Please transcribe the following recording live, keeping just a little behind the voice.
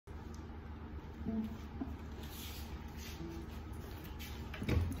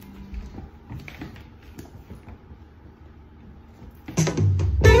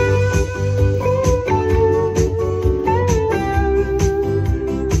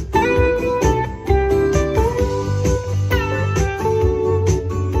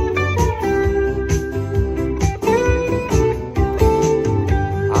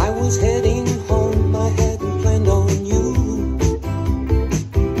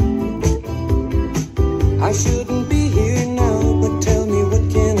I shouldn't be here now, but tell me, what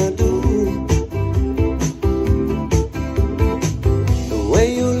can I do? The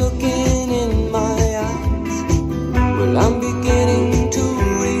way you're looking in my eyes, well, I'm beginning to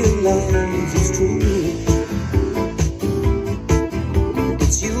realize it's true.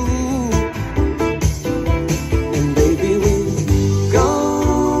 It's you. And baby, we've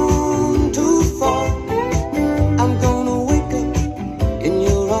gone too far. I'm gonna wake up in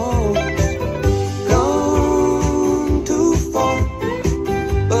your arms.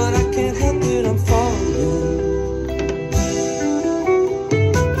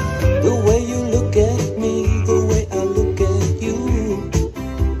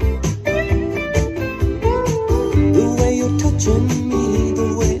 Touching me the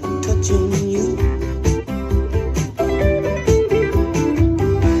way I'm touching you.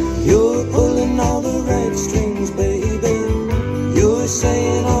 You're pulling all the right strings, baby. You're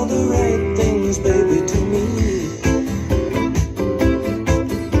saying all the right things, baby, to me.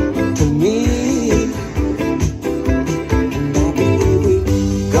 To me. And baby,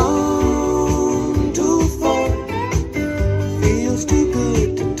 we've gone too far. Feels too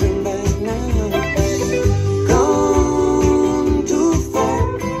good to turn back now.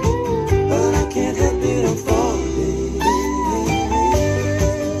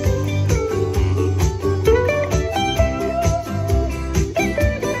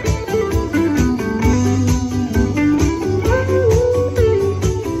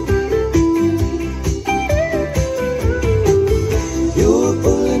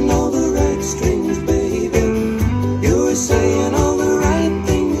 Saying all the right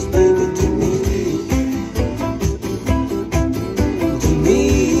things, baby, to me. To me.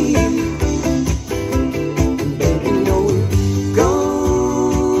 And baby, no, we've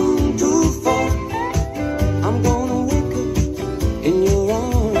gone too far. I'm gonna wake up in your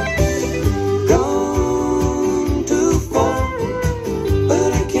arms. Gone too far, but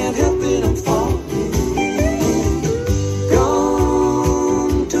I can't help it, I'm falling.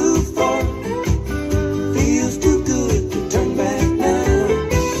 Gone too far, feels too good.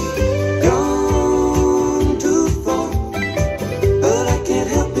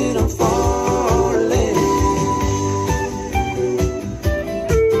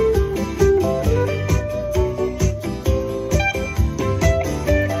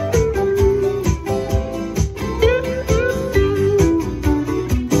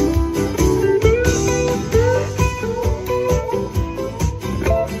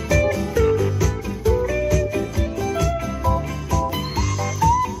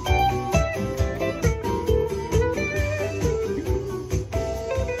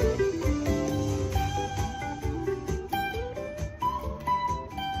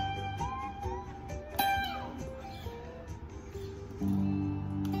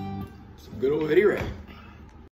 Good old Eddie Rabbitt.